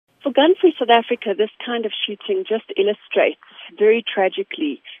For Gun-Free South Africa, this kind of shooting just illustrates very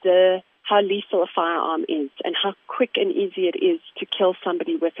tragically how lethal a firearm is and how quick and easy it is to kill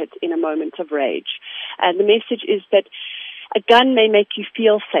somebody with it in a moment of rage. And the message is that a gun may make you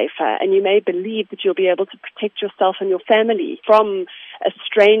feel safer, and you may believe that you'll be able to protect yourself and your family from a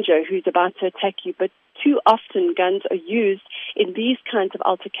stranger who's about to attack you, but too often guns are used in these kinds of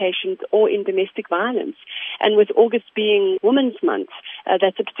altercations or in domestic violence. And with August being Women's Month,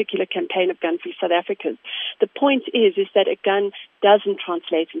 that's a particular campaign of Gun-Free South Africa's. The point is that a gun doesn't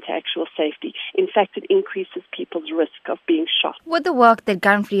translate into actual safety. In fact, it increases people's risk of being shot. With the work that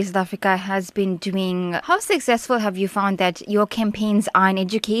Gun-Free South Africa has been doing, how successful have you found that your campaigns are in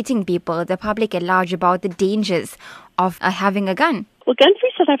educating people, the public at large, about the dangers of having a gun? Well,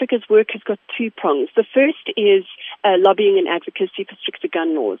 Gun-Free South Africa's work has got two prongs. The first is lobbying and advocacy for stricter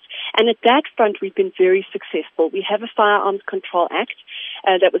gun laws. And at that front, we've been very successful. We have a Firearms Control Act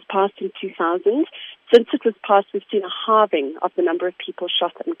that was passed in 2000. Since it was passed, we've seen a halving of the number of people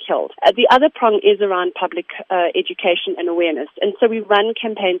shot and killed. The other prong is around public education and awareness. And so we run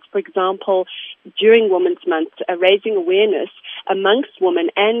campaigns, for example, during Women's Month, raising awareness amongst women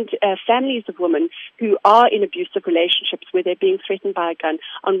and families of women who are in abusive relationships where they're being threatened by a gun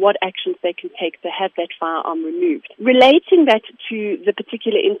on what actions they can take to have that firearm removed. Relating that to the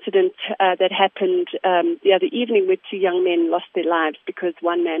particular incident that happened the other evening where two young men lost their lives because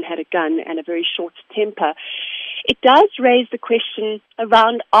one man had a gun and a very short temper, it does raise the question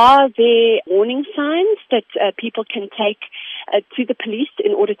around, are there warning signs that people can take to the police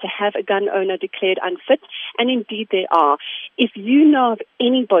in order to have a gun owner declared unfit? And indeed there are. If you know of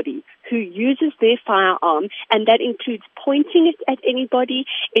anybody who uses their firearm, and that includes pointing it at anybody,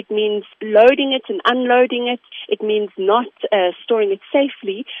 it means loading it and unloading it, it means not storing it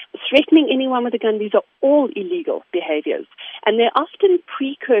safely, threatening anyone with a gun, these are all illegal behaviors. And they're often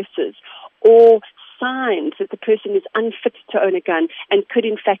precursors or signs that the person is unfit to own a gun and could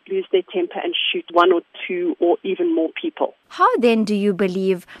in fact lose their temper and shoot one or two or even more people. How then do you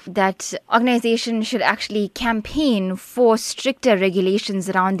believe that organizations should actually campaign for stricter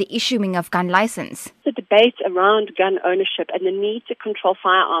regulations around the issuing of gun license? The debate around gun ownership and the need to control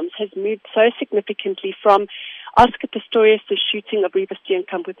firearms has moved so significantly from Oscar Pistorius' shooting of Reva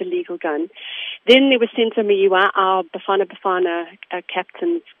Steenkamp with a legal gun. Then there was Senzo Miwa, our Bafana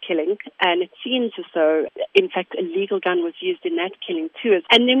captain's killing, and it seems as though, in fact, a legal gun was used in that killing too.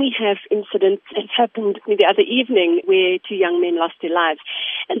 And then we have incidents that happened the other evening where two young men lost their lives.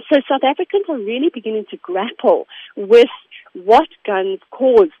 And so South Africans are really beginning to grapple with what guns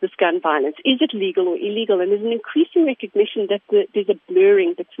cause this gun violence. Is it legal or illegal? And there's an increasing recognition that there's a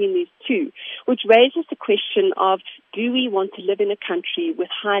blurring between these two, which raises the question of, do we want to live in a country with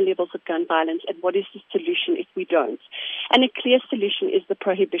high levels of gun violence, and what is the solution if we don't? And a clear solution is the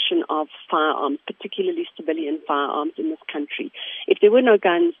prohibition of firearms, particularly civilian firearms in this country. If there were no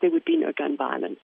guns, there would be no gun violence.